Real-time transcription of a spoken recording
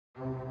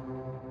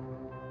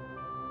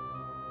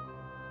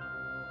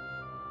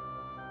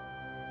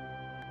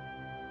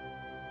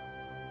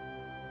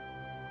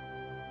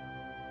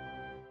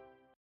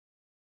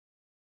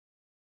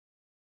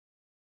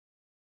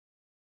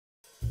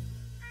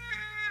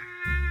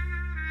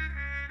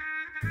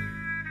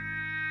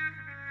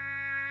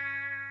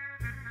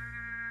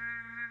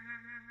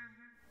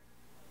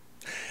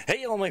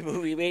Hey, all my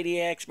movie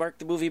maniacs, Mark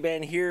the Movie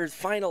Man here,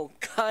 final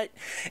cut.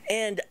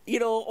 And,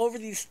 over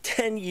these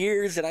 10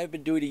 years that I've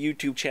been doing a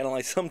YouTube channel,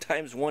 I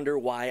sometimes wonder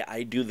why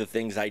I do the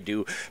things I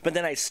do, but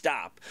then I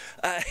stop.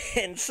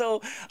 And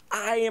so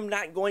I am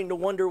not going to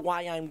wonder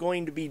why I'm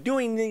going to be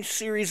doing these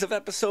series of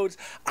episodes.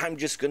 I'm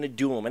just going to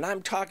do them. And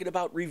I'm talking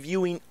about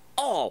reviewing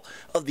all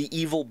of the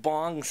Evil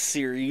Bong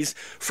series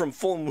from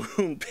Full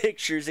Moon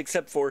Pictures,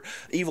 except for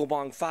Evil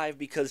Bong 5,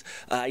 because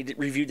I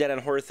reviewed that on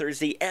Horror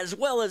Thursday, as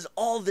well as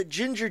all the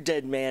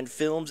Gingerdead Man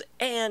films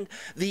and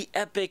the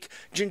epic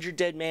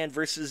Gingerdead Man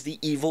versus the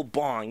Evil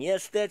Bong.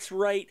 Yes, that's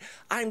right.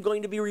 I'm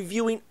going to be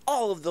reviewing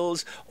all of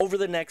those over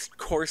the next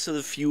course of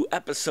the few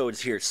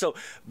episodes here. So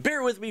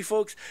bear with me,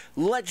 folks.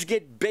 Let's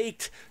get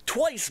baked,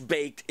 twice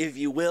baked, if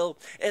you will,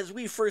 as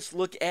we first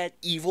look at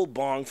Evil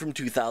Bong from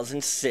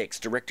 2006.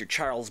 Director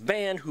Charles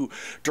Band, who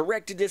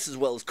directed this as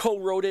well as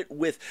co-wrote it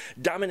with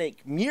Dominic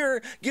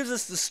Muir, gives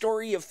us the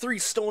story of three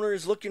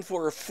stoners looking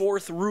for a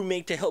fourth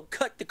roommate to help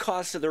cut the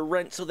cost of their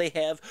rent so they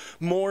have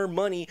more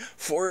money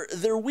for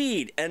their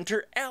weed.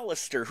 Enter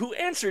Alistair, who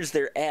answers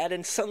their ad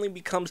and suddenly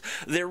becomes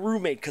their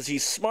roommate because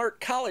he's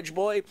smart college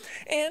boy,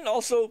 and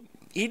also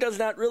he does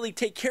not really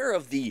take part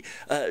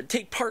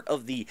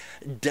of the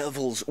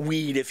devil's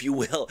weed, if you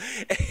will.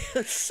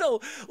 So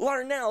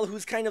Larnell,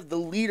 who's kind of the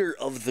leader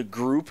of the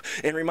group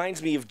and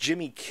reminds me of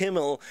Jimmy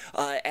Kimmel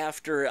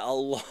after a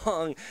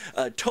long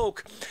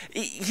toke,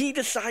 he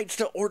decides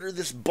to order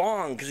this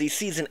bong because he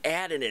sees an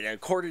ad in it.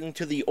 According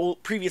to the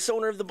previous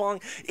owner of the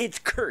bong, it's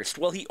cursed.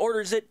 Well, he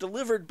orders it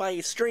delivered by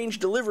a strange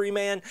delivery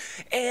man,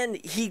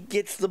 and he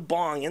gets the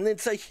bong, and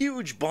it's a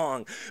huge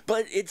bong,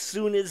 but it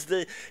soon is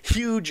the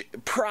huge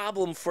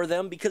problem for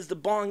them because the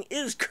bong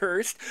is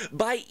cursed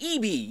by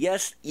Evie.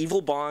 Yes,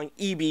 Evil Bong,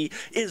 Evie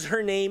is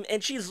her name,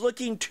 and she's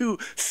looking to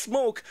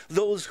smoke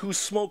those who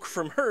smoke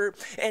from her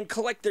and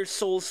collect their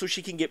souls so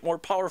she can get more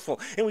powerful.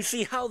 And we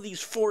see how these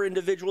four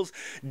individuals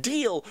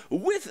deal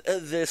with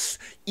this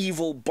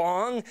Evil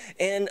Bong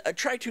and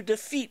try to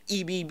defeat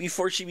Evie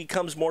before she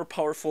becomes more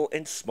powerful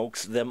and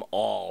smokes them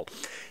all.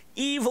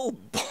 Evil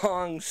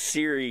Bong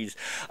series.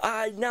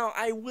 Now,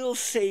 I will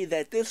say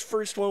that this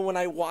first one, when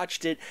I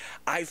watched it,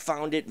 I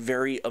found it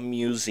very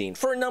amusing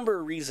for a number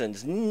of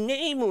reasons.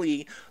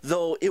 Namely,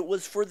 though, it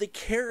was for the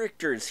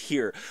characters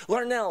here.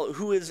 Larnell,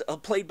 who is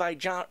played by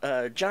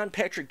John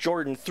Patrick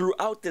Jordan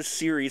throughout this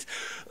series,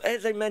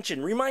 as I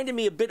mentioned, reminded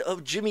me a bit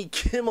of Jimmy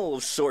Kimmel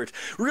of sorts.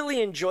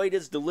 Really enjoyed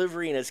his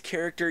delivery and his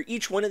character.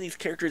 Each one of these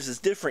characters is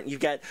different.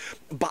 You've got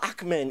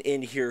Bachman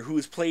in here, who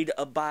is played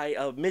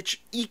by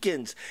Mitch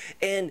Eakins,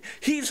 and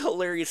he's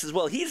hilarious as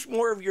well. He's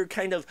more of your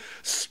kind of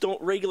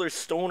regular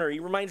stoner. He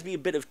reminds me a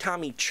bit of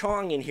Tommy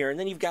Chong in here. And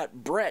then you've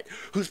got Brett,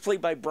 who's played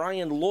by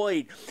Brian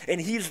Lloyd,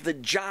 and he's the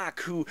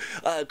jock who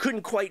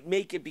couldn't quite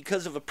make it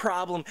because of a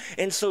problem,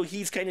 and so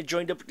he's kind of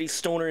joined up with these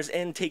stoners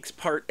and takes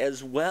part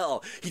as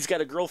well. He's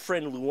got a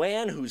girlfriend,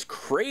 Luann, who's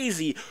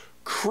crazy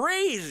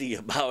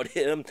about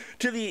him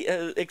to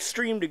the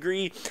extreme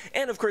degree.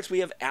 And of course we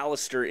have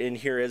Alistair in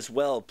here as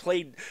well,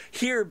 played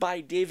here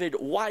by David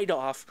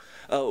Weedoff,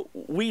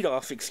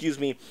 excuse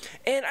me.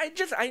 And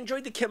I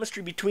enjoyed the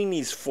chemistry between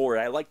these four.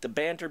 I like the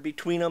banter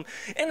between them,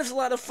 and it's a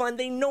lot of fun.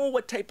 They know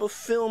what type of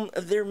film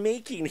they're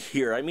making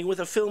here. I mean, with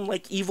a film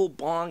like Evil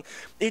Bong,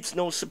 it's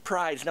no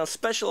surprise. Now,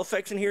 special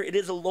effects in here, it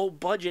is a low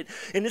budget,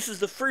 and this is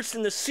the first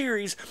in the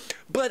series,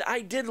 but I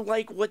did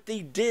like what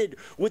they did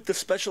with the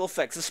special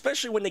effects,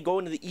 especially when they go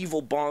into the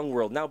Evil Bong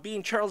world. Now,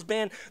 being Charles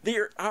Band,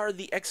 there are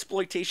the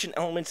exploitation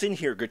elements in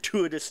here,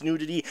 gratuitous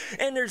nudity,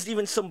 and there's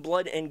even some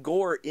blood and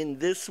gore in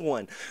this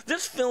one.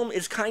 This film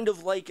is kind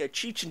of like a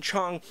Cheech and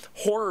Chong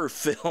horror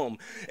film,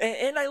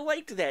 and I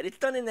liked that. It's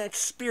done in that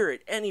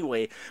spirit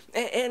anyway,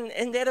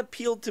 and that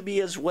appealed to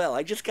me as well.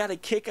 I just got a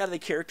kick out of the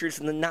characters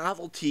and the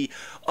novelty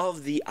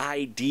of the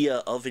idea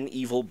of an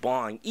Evil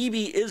Bong.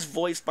 Evie is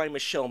voiced by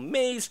Michelle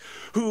Mays,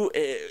 who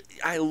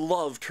I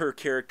loved her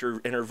character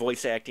and her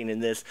voice acting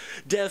in this.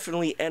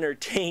 Definitely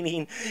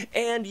entertaining,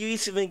 and you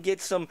even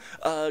get some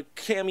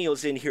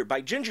cameos in here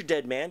by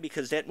Gingerdead Man,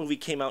 because that movie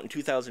came out in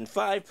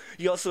 2005.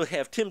 You also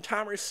have Tim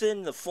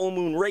Thomerson, the Full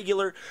Moon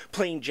regular,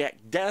 playing Jack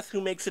Death,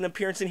 who makes an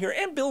appearance in here,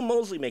 and Bill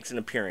Moseley makes an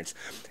appearance.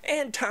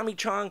 And Tommy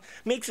Chong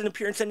makes an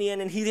appearance in the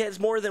end, and he has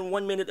more than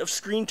 1 minute of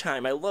screen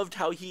time. I loved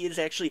how he is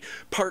actually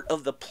part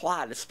of the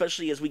plot,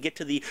 especially as we get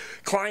to the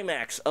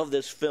climax of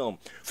this film.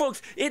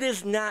 Folks, it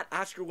is not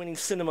Oscar-winning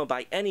cinema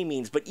by any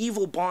means, but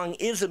Evil Bong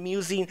is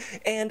amusing,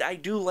 and I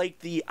do like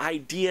the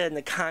idea and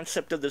the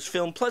concept of this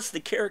film, plus the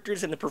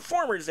characters and the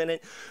performers in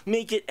it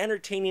make it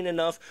entertaining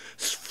enough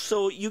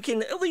so you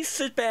can at least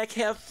sit back,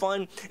 have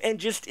fun, and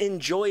just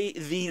enjoy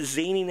the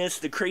zaniness,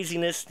 the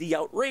craziness, the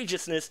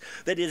outrageousness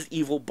that is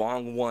Evil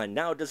Bong 1.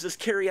 Now, does this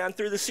carry on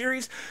through the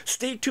series?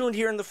 Stay tuned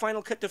here in the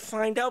final cut to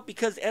find out,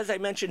 because as I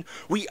mentioned,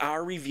 we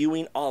are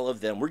reviewing all of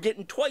them. We're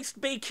getting twice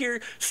baked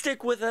here.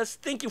 Stick with us.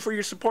 Thank you for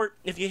your support.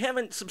 If you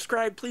haven't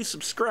subscribed, please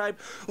subscribe.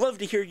 Love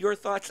to hear your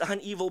thoughts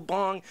on Evil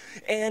Bong,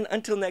 and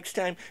until next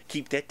time,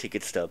 keep that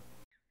ticket stub.